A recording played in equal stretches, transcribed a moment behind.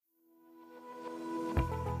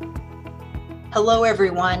Hello,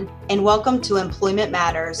 everyone, and welcome to Employment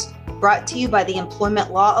Matters, brought to you by the Employment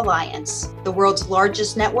Law Alliance, the world's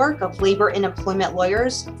largest network of labor and employment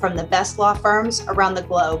lawyers from the best law firms around the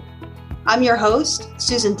globe. I'm your host,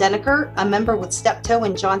 Susan Denneker, a member with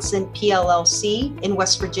Steptoe & Johnson PLLC in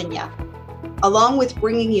West Virginia. Along with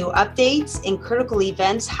bringing you updates and critical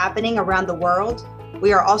events happening around the world,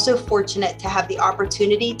 we are also fortunate to have the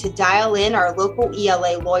opportunity to dial in our local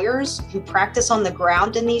ELA lawyers who practice on the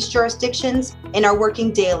ground in these jurisdictions and are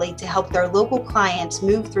working daily to help their local clients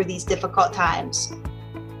move through these difficult times.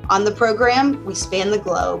 On the program, we span the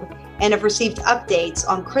globe and have received updates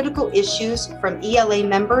on critical issues from ELA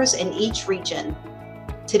members in each region.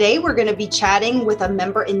 Today, we're going to be chatting with a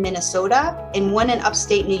member in Minnesota and one in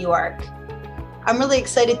upstate New York. I'm really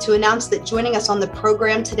excited to announce that joining us on the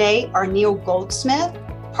program today are Neil Goldsmith,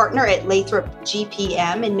 partner at Lathrop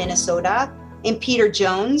GPM in Minnesota, and Peter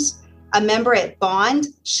Jones, a member at Bond,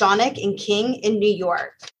 Shonick & King in New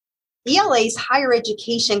York. ELA's Higher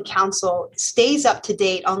Education Council stays up to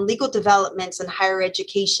date on legal developments in higher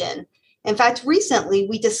education. In fact, recently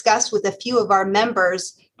we discussed with a few of our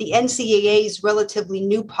members the NCAA's relatively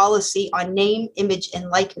new policy on name, image, and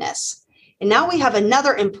likeness. And now we have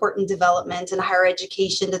another important development in higher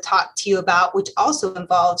education to talk to you about, which also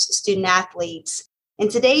involves student athletes. And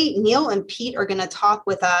today, Neil and Pete are going to talk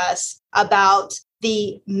with us about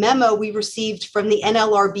the memo we received from the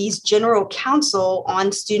NLRB's General Counsel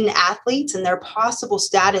on student athletes and their possible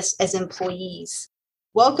status as employees.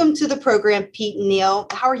 Welcome to the program, Pete and Neil.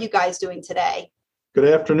 How are you guys doing today? Good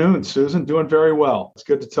afternoon, Susan. Doing very well. It's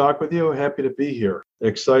good to talk with you. Happy to be here.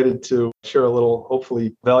 Excited to share a little,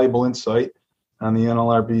 hopefully, valuable insight on the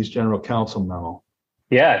NLRB's General Counsel memo.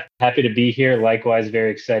 Yeah, happy to be here. Likewise, very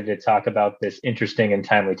excited to talk about this interesting and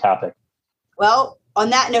timely topic. Well, on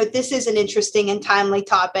that note, this is an interesting and timely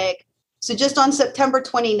topic. So just on September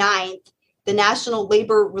 29th, the National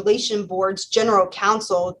Labor Relations Board's General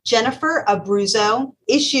Counsel, Jennifer Abruzzo,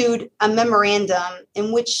 issued a memorandum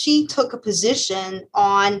in which she took a position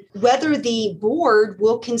on whether the board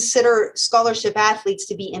will consider scholarship athletes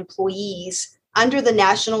to be employees under the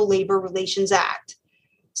National Labor Relations Act.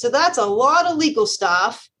 So that's a lot of legal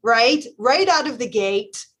stuff, right? Right out of the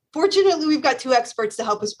gate. Fortunately, we've got two experts to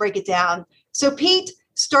help us break it down. So Pete,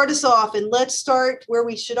 start us off and let's start where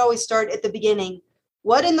we should always start at the beginning.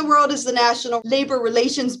 What in the world is the National Labor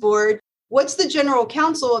Relations Board? What's the General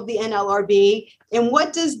Counsel of the NLRB? And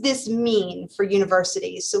what does this mean for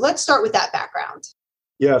universities? So let's start with that background.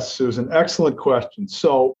 Yes, Susan, excellent question.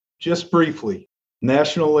 So just briefly,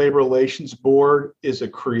 National Labor Relations Board is a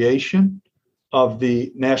creation of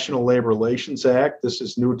the National Labor Relations Act. This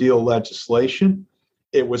is New Deal legislation.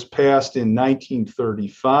 It was passed in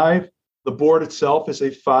 1935. The board itself is a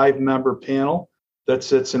 5-member panel that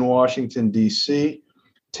sits in Washington, D.C.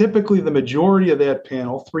 Typically, the majority of that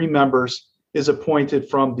panel, 3 members, is appointed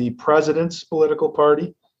from the president's political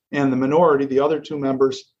party, and the minority, the other 2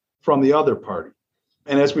 members, from the other party.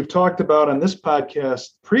 And as we've talked about on this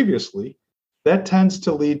podcast previously, that tends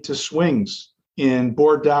to lead to swings in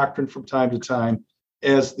board doctrine from time to time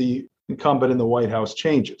as the incumbent in the White House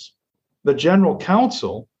changes. The General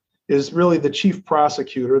Counsel is really the chief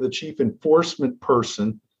prosecutor, the chief enforcement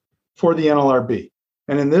person for the NLRB.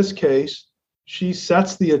 And in this case, she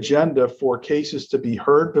sets the agenda for cases to be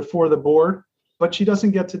heard before the board, but she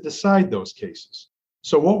doesn't get to decide those cases.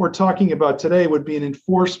 So what we're talking about today would be an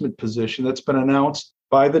enforcement position that's been announced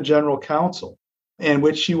by the General Counsel, and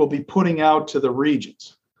which she will be putting out to the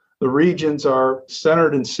regions. The regions are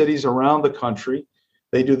centered in cities around the country.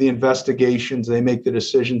 They do the investigations. They make the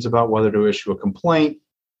decisions about whether to issue a complaint.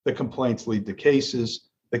 The complaints lead to cases.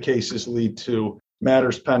 The cases lead to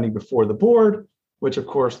matters pending before the board, which of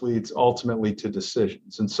course leads ultimately to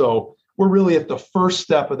decisions. And so we're really at the first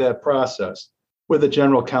step of that process with the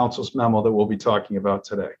General Counsel's memo that we'll be talking about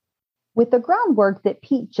today. With the groundwork that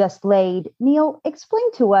Pete just laid, Neil,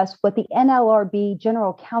 explain to us what the NLRB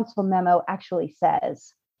General Counsel memo actually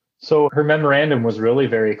says. So her memorandum was really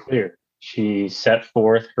very clear. She set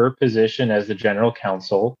forth her position as the General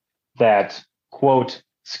Counsel that, quote,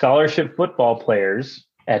 scholarship football players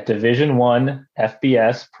at Division I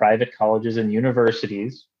FBS private colleges and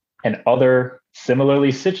universities and other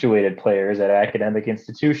similarly situated players at academic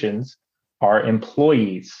institutions are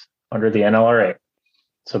employees under the NLRA.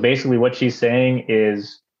 So basically what she's saying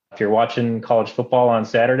is if you're watching college football on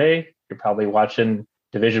Saturday, you're probably watching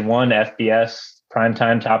Division I FBS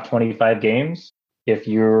primetime top 25 games. If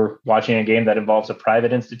you're watching a game that involves a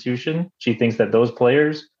private institution, she thinks that those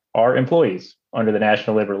players are employees under the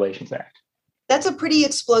National Labor Relations Act. That's a pretty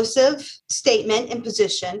explosive statement and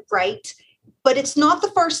position, right? But it's not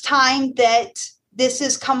the first time that this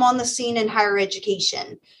has come on the scene in higher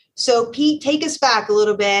education. So Pete, take us back a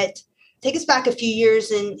little bit, take us back a few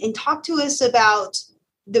years and talk to us about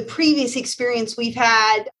the previous experience we've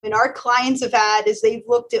had and our clients have had as they've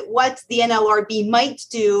looked at what the NLRB might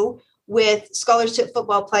do with scholarship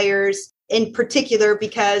football players in particular,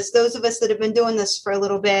 because those of us that have been doing this for a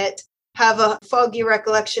little bit have a foggy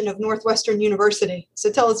recollection of Northwestern University.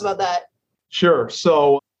 So tell us about that. Sure.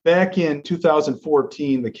 So back in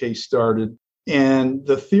 2014, the case started, and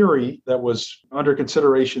the theory that was under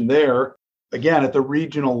consideration there, again, at the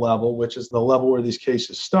regional level, which is the level where these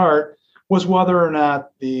cases start, was whether or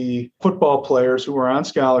not the football players who were on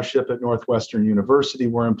scholarship at Northwestern University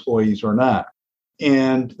were employees or not.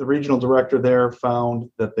 And the regional director there found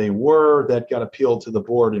that they were. That got appealed to the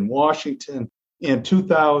board in Washington. In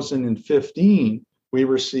 2015, we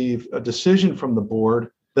received a decision from the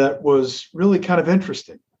board that was really kind of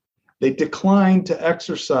interesting. They declined to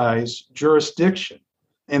exercise jurisdiction,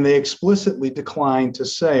 and they explicitly declined to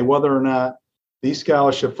say whether or not these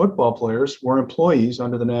scholarship football players were employees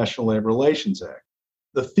under the National Labor Relations Act.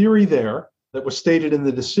 The theory there that was stated in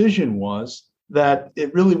the decision was that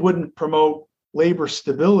it really wouldn't promote labor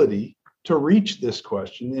stability to reach this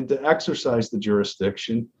question and to exercise the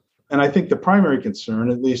jurisdiction. And I think the primary concern,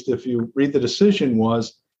 at least if you read the decision,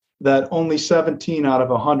 was that only 17 out of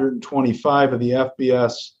 125 of the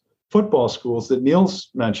FBS football schools that Neil's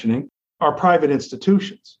mentioning are private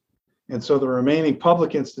institutions. And so the remaining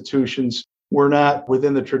public institutions were not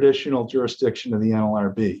within the traditional jurisdiction of the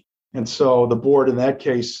NLRB. And so the board in that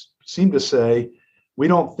case seemed to say, we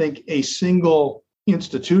don't think a single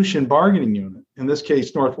institution bargaining unit, in this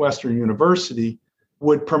case Northwestern University,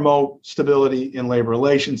 would promote stability in labor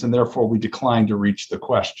relations, and therefore we declined to reach the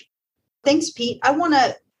question. Thanks, Pete. I want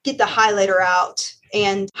to get the highlighter out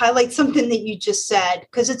and highlight something that you just said,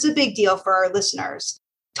 because it's a big deal for our listeners.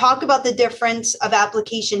 Talk about the difference of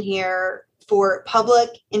application here for public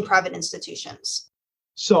and private institutions.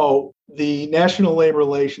 So the National Labor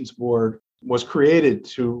Relations Board was created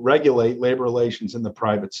to regulate labor relations in the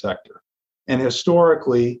private sector. And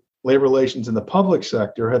historically, labor relations in the public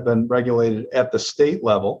sector have been regulated at the state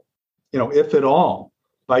level, if at all,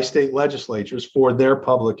 by state legislatures for their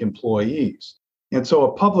public employees. And so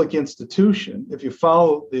a public institution, if you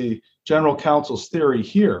follow the general counsel's theory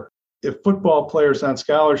here, if football players on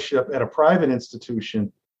scholarship at a private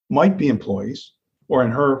institution might be employees, or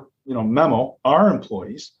in her memo are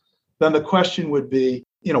employees, then the question would be,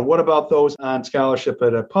 what about those on scholarship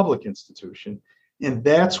at a public institution? And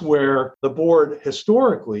that's where the board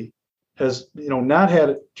historically has not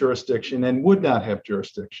had jurisdiction and would not have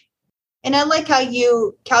jurisdiction. And I like how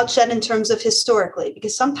you couch that in terms of historically,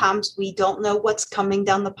 because sometimes we don't know what's coming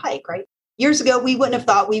down the pike, right? Years ago, we wouldn't have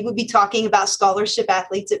thought we would be talking about scholarship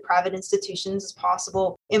athletes at private institutions as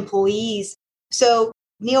possible employees. So,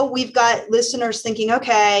 Neil, we've got listeners thinking,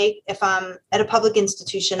 okay, if I'm at a public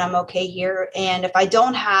institution, I'm okay here. And if I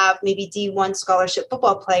don't have maybe D1 scholarship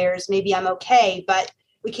football players, maybe I'm okay. But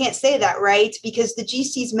we can't say that, right? Because the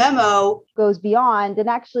GC's memo goes beyond and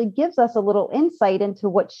actually gives us a little insight into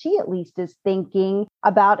what she at least is thinking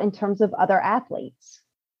about in terms of other athletes.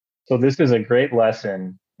 So this is a great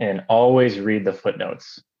lesson in always read the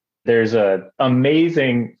footnotes. There's an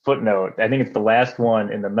amazing footnote. I think it's the last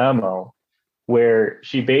one in the memo, where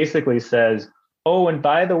she basically says, oh, and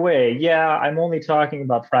by the way, yeah, I'm only talking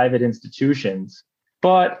about private institutions,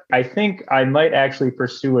 but I think I might actually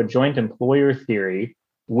pursue a joint employer theory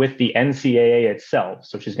with the NCAA itself.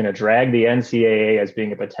 So she's going to drag the NCAA as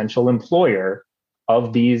being a potential employer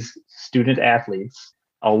of these student athletes,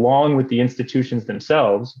 along with the institutions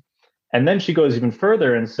themselves. And then she goes even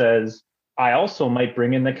further and says, I also might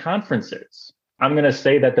bring in the conferences. I'm going to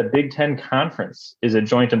say that the Big Ten Conference is a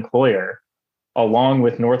joint employer, along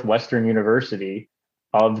with Northwestern University,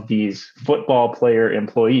 of these football player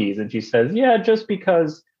employees. And she says, yeah, just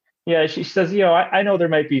because, she says, I know there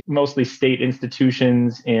might be mostly state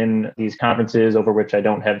institutions in these conferences over which I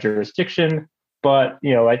don't have jurisdiction, but,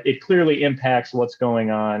 it clearly impacts what's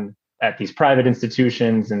going on at these private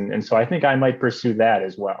institutions. And so I think I might pursue that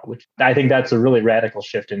as well, which I think that's a really radical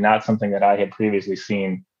shift and not something that I had previously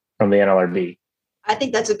seen from the NLRB. I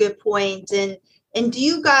think that's a good point. And do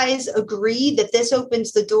you guys agree that this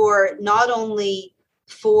opens the door not only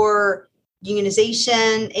for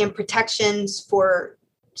unionization and protections for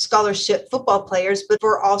scholarship football players, but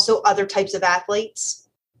for also other types of athletes?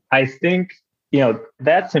 I think,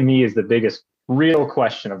 that to me is the biggest real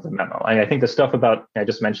question of the memo. I think the stuff I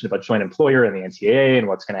just mentioned about joint employer and the NCAA and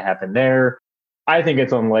what's going to happen there, I think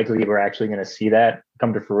it's unlikely we're actually going to see that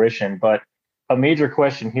come to fruition. But a major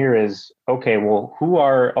question here is, okay, well, who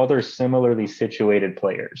are other similarly situated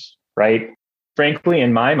players, right? frankly,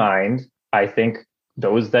 in my mind, I think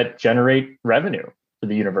those that generate revenue for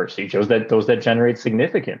the university, those that generate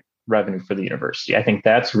significant revenue for the university. I think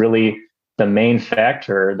that's really the main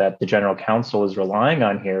factor that the general counsel is relying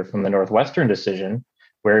on here from the Northwestern decision,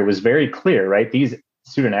 where it was very clear, right? These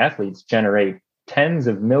student athletes generate tens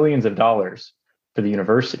of millions of dollars for the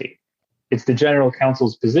university. It's the general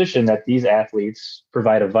counsel's position that these athletes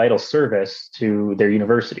provide a vital service to their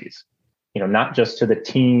universities, not just to the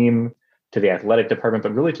team, to the athletic department,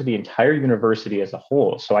 but really to the entire university as a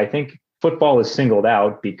whole. So I think football is singled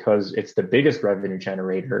out because it's the biggest revenue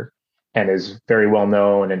generator and is very well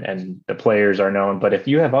known, and the players are known. But if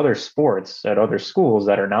you have other sports at other schools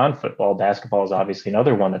that are non-football, basketball is obviously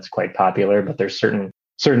another one that's quite popular, but there's certain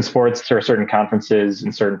sports or certain conferences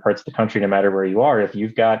in certain parts of the country, no matter where you are, if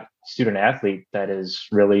you've got a student athlete that is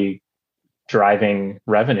really driving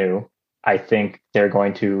revenue, I think they're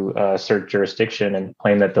going to assert jurisdiction and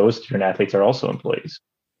claim that those student athletes are also employees.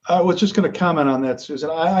 I was just going to comment on that,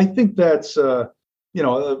 Susan. I think that's a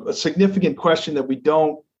significant question that we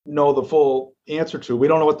don't know the full answer to. We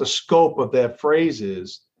don't know what the scope of that phrase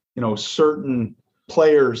is. Certain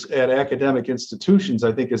players at academic institutions,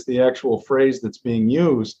 I think, is the actual phrase that's being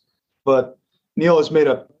used. But Neil has made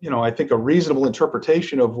I think a reasonable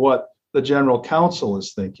interpretation of what the general counsel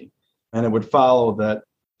is thinking. And it would follow that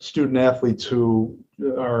student athletes who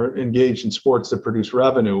are engaged in sports that produce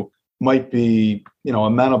revenue might be,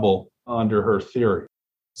 amenable under her theory.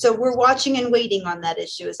 So we're watching and waiting on that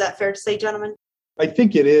issue. Is that fair to say, gentlemen? I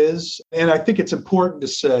think it is. And I think it's important to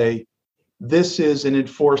say this is an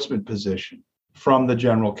enforcement position from the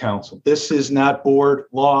general counsel. This is not board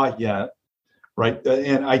law yet, right?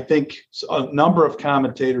 And I think a number of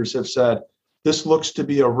commentators have said this looks to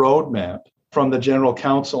be a roadmap from the general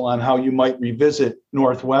counsel on how you might revisit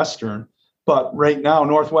Northwestern. But right now,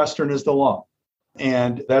 Northwestern is the law.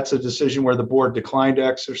 And that's a decision where the board declined to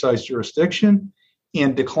exercise jurisdiction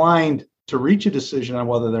and declined to reach a decision on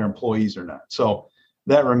whether they're employees or not. So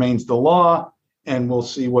that remains the law, and we'll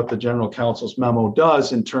see what the general counsel's memo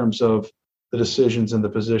does in terms of the decisions and the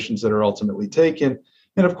positions that are ultimately taken.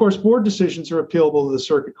 And of course, board decisions are appealable to the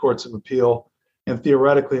circuit courts of appeal and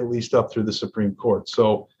theoretically at least up through the Supreme Court.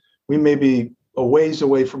 So we may be a ways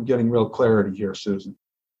away from getting real clarity here, Susan.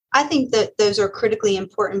 I think that those are critically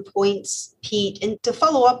important points, Pete. And to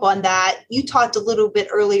follow up on that, you talked a little bit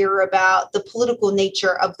earlier about the political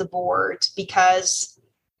nature of the board because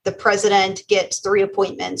the president gets 3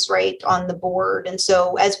 appointments, right, on the board. And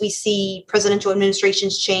so as we see presidential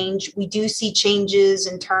administrations change, we do see changes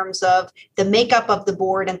in terms of the makeup of the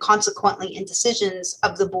board and consequently in decisions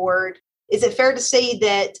of the board. Is it fair to say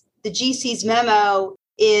that the GC's memo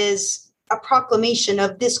is a proclamation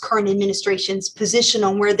of this current administration's position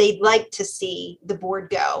on where they'd like to see the board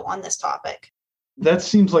go on this topic? That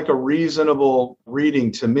seems like a reasonable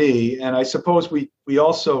reading to me. And I suppose we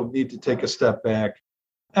also need to take a step back.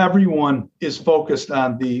 Everyone is focused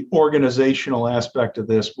on the organizational aspect of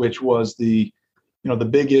this, which was the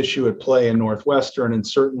big issue at play in Northwestern and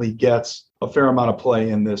certainly gets a fair amount of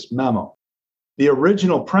play in this memo. The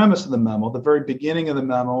original premise of the memo, the very beginning of the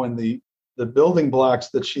memo and the building blocks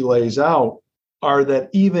that she lays out are that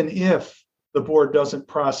even if the board doesn't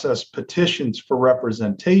process petitions for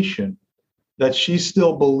representation, that she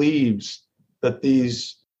still believes that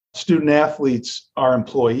these student athletes are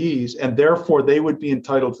employees and therefore they would be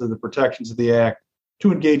entitled to the protections of the act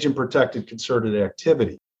to engage in protected concerted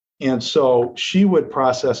activity. And so she would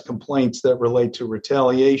process complaints that relate to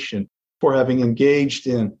retaliation for having engaged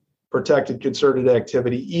in protected concerted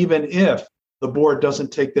activity, even if the board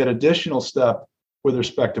doesn't take that additional step with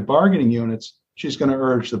respect to bargaining units. She's going to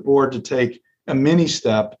urge the board to take a mini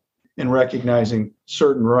step in recognizing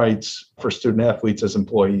certain rights for student athletes as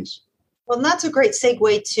employees. Well, and that's a great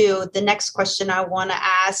segue to the next question I want to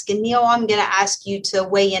ask. And Neil, I'm going to ask you to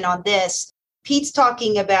weigh in on this. Pete's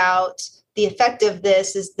talking about the effect of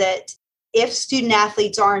this is that if student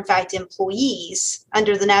athletes are in fact employees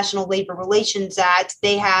under the National Labor Relations Act,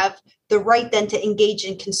 they have the right then to engage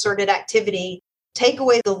in concerted activity. Take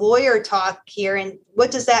away the lawyer talk here. And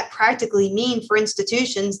what does that practically mean for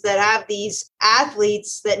institutions that have these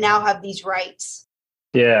athletes that now have these rights?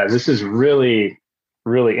 Yeah, this is really,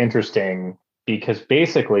 really interesting because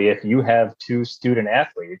basically if you have 2 student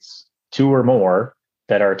athletes, 2 or more,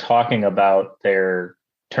 that are talking about their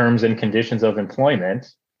terms and conditions of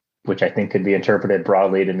employment, which I think could be interpreted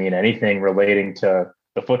broadly to mean anything relating to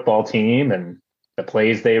the football team and the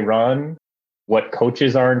plays they run, what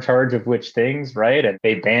coaches are in charge of which things, right? And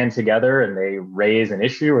they band together and they raise an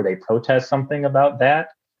issue or they protest something about that.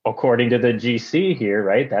 According to the GC here,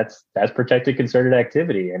 right, that's protected concerted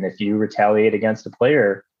activity. And if you retaliate against a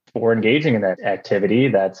player for engaging in that activity,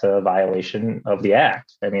 that's a violation of the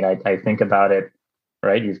act. I mean, I think about it,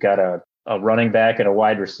 right? You've got a running back and a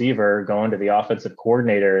wide receiver going to the offensive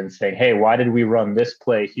coordinator and saying, hey, why did we run this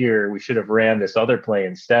play here? We should have ran this other play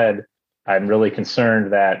instead. I'm really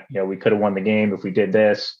concerned that, we could have won the game if we did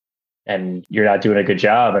this, and you're not doing a good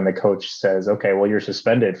job. And the coach says, okay, well, you're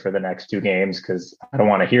suspended for the next 2 games because I don't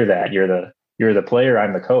want to hear that. You're the player,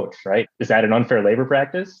 I'm the coach, right? Is that an unfair labor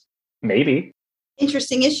practice? Maybe.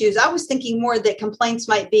 Interesting issues. I was thinking more that complaints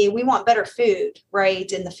might be, we want better food,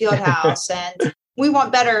 right, in the field house, and we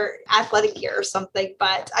want better athletic gear or something.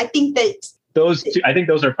 But I think that I think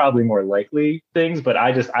those are probably more likely things, but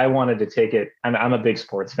I wanted to take it. I'm a big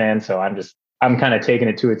sports fan, so I'm kind of taking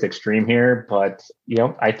it to its extreme here. But,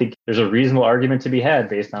 I think there's a reasonable argument to be had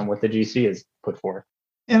based on what the GC has put forth.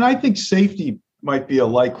 And I think safety might be a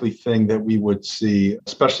likely thing that we would see,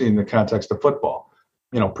 especially in the context of football.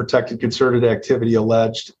 Protected concerted activity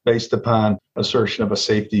alleged based upon assertion of a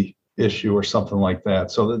safety issue or something like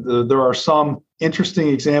that. So there are some interesting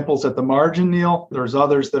examples at the margin, Neil. There's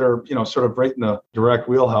others that are, sort of right in the direct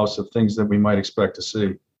wheelhouse of things that we might expect to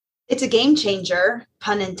see. It's a game changer,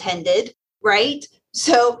 pun intended, right?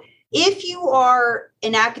 So if you are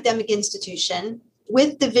an academic institution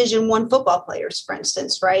with Division I football players, for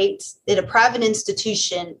instance, right, at a private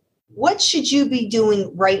institution, what should you be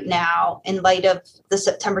doing right now in light of the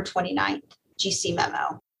September 29th GC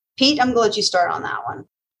memo? Pete, I'm going to let you start on that one.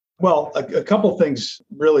 Well, a couple things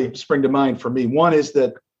really spring to mind for me. One is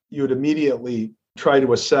that you would immediately try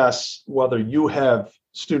to assess whether you have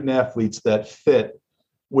student athletes that fit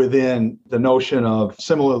within the notion of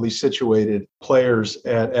similarly situated players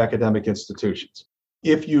at academic institutions.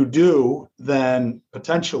 If you do, then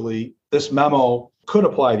potentially this memo could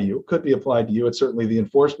apply to you, could be applied to you. It's certainly the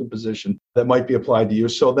enforcement position that might be applied to you.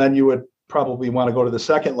 So then you would probably want to go to the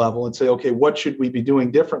second level and say, okay, what should we be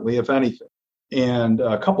doing differently, if anything? And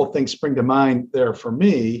a couple of things spring to mind there for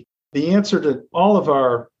me. The answer to all of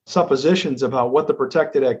our suppositions about what the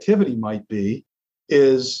protected activity might be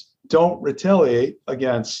is don't retaliate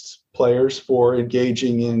against players for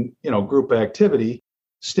engaging in, group activity.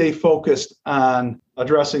 Stay focused on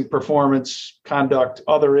addressing performance, conduct,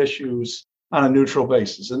 other issues on a neutral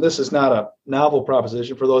basis. And this is not a novel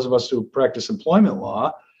proposition for those of us who practice employment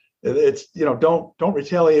law. It's, don't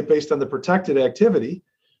retaliate based on the protected activity.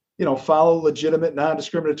 Follow legitimate,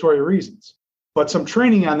 non-discriminatory reasons. But some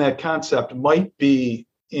training on that concept might be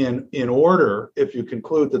in order if you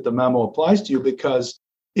conclude that the memo applies to you, because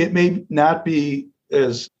it may not be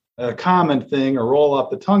as a common thing or roll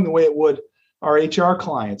off the tongue the way it would our HR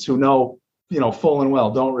clients who know, full and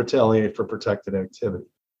well, don't retaliate for protected activity.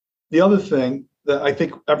 The other thing that I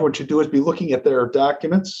think everyone should do is be looking at their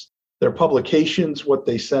documents, their publications, what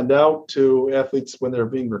they send out to athletes when they're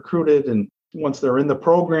being recruited and once they're in the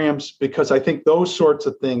programs, because I think those sorts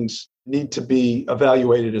of things need to be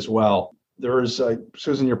evaluated as well.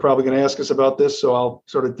 Susan, you're probably going to ask us about this, so I'll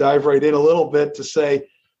sort of dive right in a little bit to say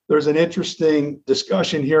there's an interesting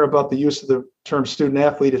discussion here about the use of the term student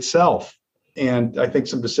athlete itself. And I think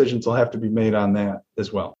some decisions will have to be made on that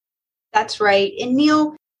as well. That's right. And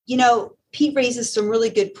Neil, Pete raises some really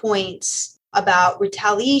good points about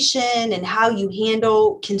retaliation and how you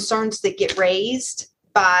handle concerns that get raised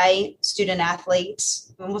by student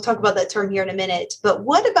athletes. And we'll talk about that term here in a minute. But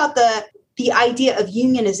what about the idea of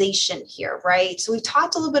unionization here, right? So we've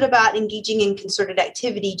talked a little bit about engaging in concerted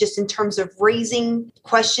activity just in terms of raising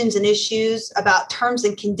questions and issues about terms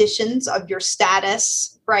and conditions of your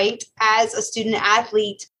status, right, as a student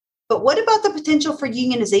athlete. But what about the potential for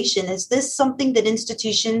unionization? Is this something that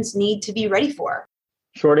institutions need to be ready for?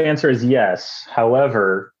 Short answer is yes.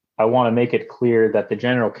 However, I want to make it clear that the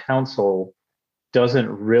general counsel doesn't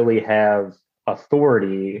really have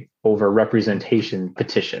authority over representation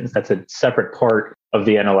petitions. That's a separate part of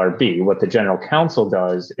the NLRB. What the general counsel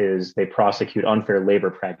does is they prosecute unfair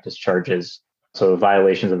labor practice charges, so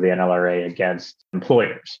violations of the NLRA against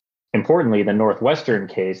employers. Importantly, the Northwestern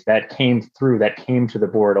case that came to the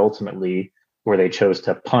board ultimately, where they chose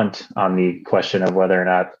to punt on the question of whether or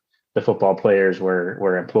not the football players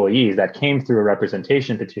were employees, that came through a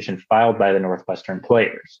representation petition filed by the Northwestern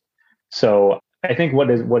players. So I think what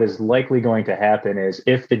is likely going to happen is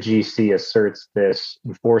if the GC asserts this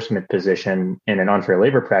enforcement position in an unfair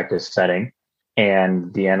labor practice setting,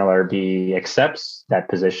 and the NLRB accepts that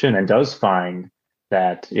position and does find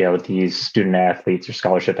that these student athletes or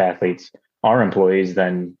scholarship athletes are employees,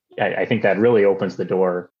 then I think that really opens the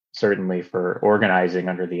door certainly for organizing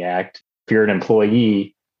under the Act. If you're an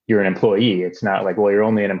employee, you're an employee. It's not like, well, you're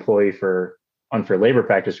only an employee for unfair labor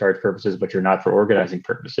practice charge purposes, but you're not for organizing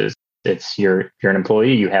purposes. It's you're an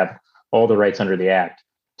employee. You have all the rights under the Act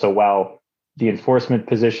So while the enforcement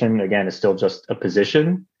position, again, is still just a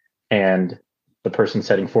position, and the person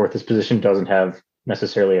setting forth this position doesn't have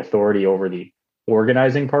necessarily authority over the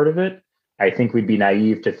organizing part of it, I think we'd be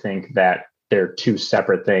naive to think that they're two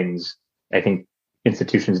separate things. I think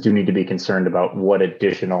institutions do need to be concerned about what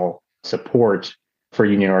additional support for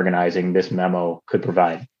union organizing this memo could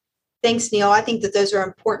provide. Thanks, Neil. I think that those are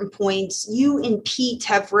important points. You and Pete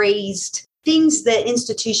have raised things that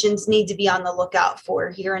institutions need to be on the lookout for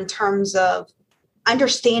here in terms of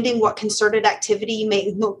understanding what concerted activity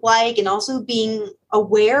may look like and also being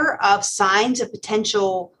aware of signs of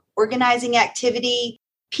potential organizing activity.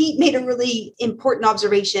 Pete made a really important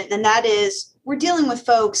observation, and that is we're dealing with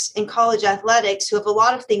folks in college athletics who have a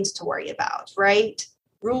lot of things to worry about, right?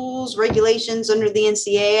 Rules, regulations under the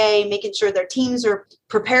NCAA, making sure their teams are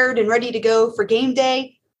prepared and ready to go for game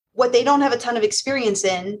day. What they don't have a ton of experience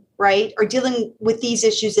in, right, are dealing with these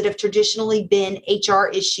issues that have traditionally been HR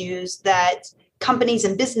issues that companies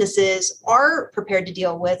and businesses are prepared to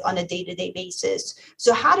deal with on a day-to-day basis.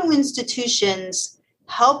 So how do institutions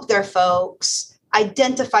help their folks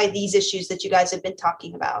identify these issues that you guys have been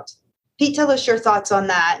talking about? Pete, tell us your thoughts on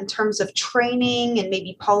that in terms of training and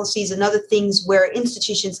maybe policies and other things where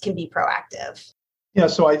institutions can be proactive. Yeah,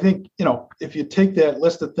 so I think, if you take that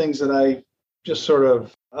list of things that I just sort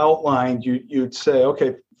of outlined, you'd say,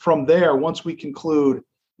 okay, from there, once we conclude,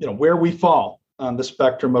 where we fall on the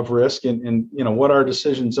spectrum of risk and what our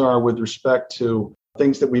decisions are with respect to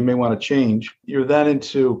things that we may want to change, you're then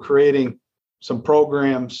into creating some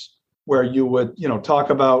programs where you would,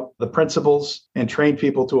 talk about the principles and train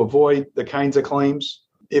people to avoid the kinds of claims.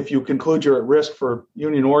 If you conclude you're at risk for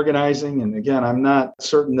union organizing, and again, I'm not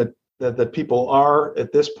certain that people are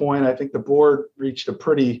at this point. I think the board reached a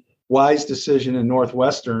pretty wise decision in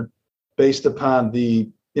Northwestern based upon the,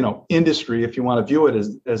 industry, if you want to view it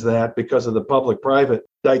as that, because of the public-private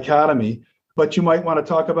dichotomy. But you might want to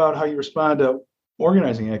talk about how you respond to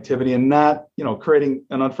organizing activity and not, creating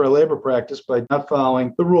an unfair labor practice by not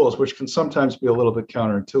following the rules, which can sometimes be a little bit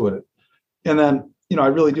counterintuitive. And then, I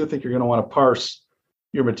really do think you're going to want to parse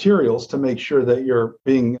your materials to make sure that you're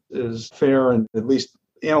being as fair and at least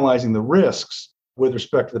analyzing the risks with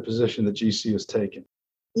respect to the position that GC has taken.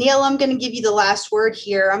 Neil, I'm going to give you the last word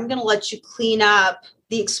here. I'm going to let you clean up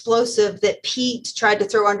the explosive that Pete tried to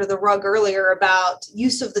throw under the rug earlier about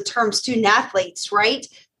use of the term student athletes, right?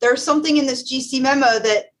 There's something in this GC memo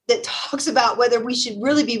that talks about whether we should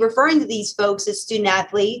really be referring to these folks as student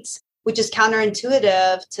athletes, which is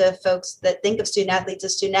counterintuitive to folks that think of student athletes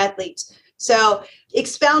as student athletes. So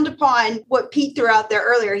expound upon what Pete threw out there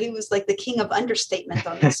earlier. He was like the king of understatement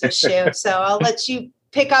on this issue. So I'll let you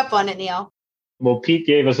pick up on it, Neil. Well, Pete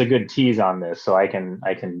gave us a good tease on this, so I can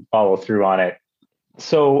follow through on it.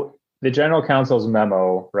 So the general counsel's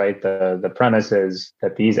memo, right? The premise is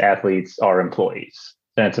that these athletes are employees.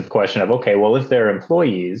 Then it's a question of, okay, well, if they're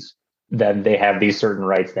employees, then they have these certain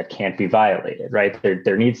rights that can't be violated, right?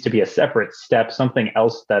 There needs to be a separate step, something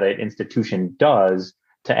else that an institution does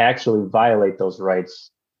to actually violate those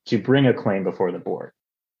rights to bring a claim before the board.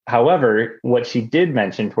 However, what she did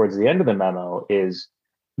mention towards the end of the memo is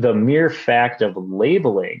the mere fact of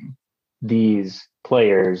labeling these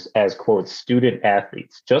players as, quote, student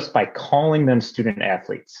athletes, just by calling them student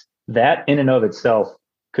athletes, that in and of itself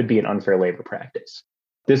could be an unfair labor practice.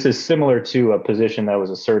 This is similar to a position that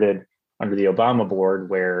was asserted under the Obama board,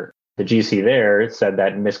 where the GC there said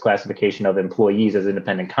that misclassification of employees as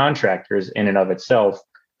independent contractors in and of itself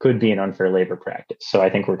could be an unfair labor practice. So I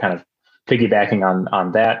think we're kind of piggybacking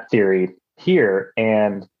on that theory here.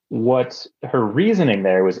 And what her reasoning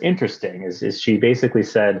there was interesting is she basically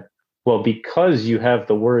said, well, because you have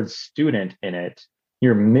the word student in it,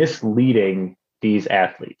 you're misleading these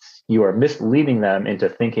athletes. You are misleading them into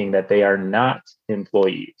thinking that they are not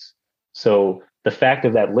employees. So the fact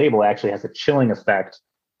of that label actually has a chilling effect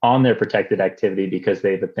on their protected activity, because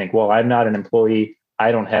they would think, well, I'm not an employee.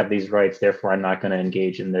 I don't have these rights. Therefore, I'm not going to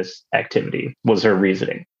engage in this activity, was her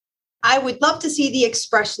reasoning. I would love to see the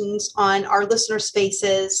expressions on our listeners'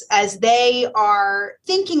 faces as they are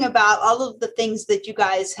thinking about all of the things that you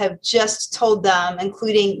guys have just told them,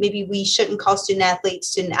 including maybe we shouldn't call student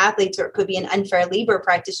athletes, or it could be an unfair labor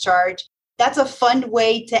practice charge. That's a fun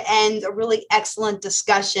way to end a really excellent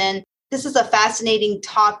discussion. This is a fascinating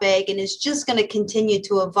topic and is just going to continue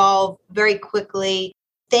to evolve very quickly.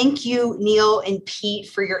 Thank you, Neil and Pete,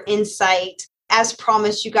 for your insight. As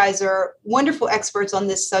promised, you guys are wonderful experts on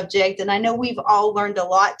this subject, and I know we've all learned a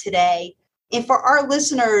lot today. And for our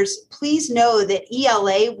listeners, please know that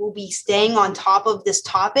ELA will be staying on top of this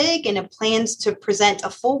topic and it plans to present a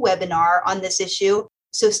full webinar on this issue.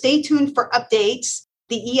 So stay tuned for updates.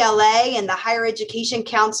 The ELA and the Higher Education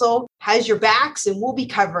Council has your backs, and we'll be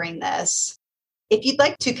covering this. If you'd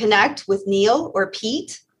like to connect with Neil or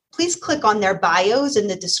Pete, please click on their bios in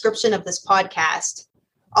the description of this podcast.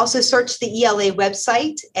 Also search the ELA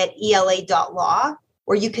website at ela.law,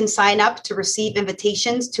 where you can sign up to receive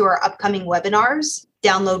invitations to our upcoming webinars,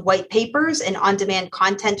 download white papers and on-demand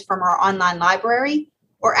content from our online library,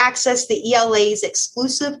 or access the ELA's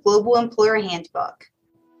exclusive Global Employer Handbook.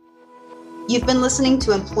 You've been listening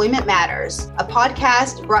to Employment Matters, a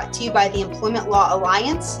podcast brought to you by the Employment Law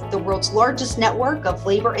Alliance, the world's largest network of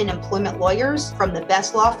labor and employment lawyers from the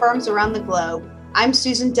best law firms around the globe. I'm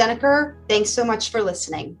Susan Denneker. Thanks so much for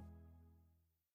listening.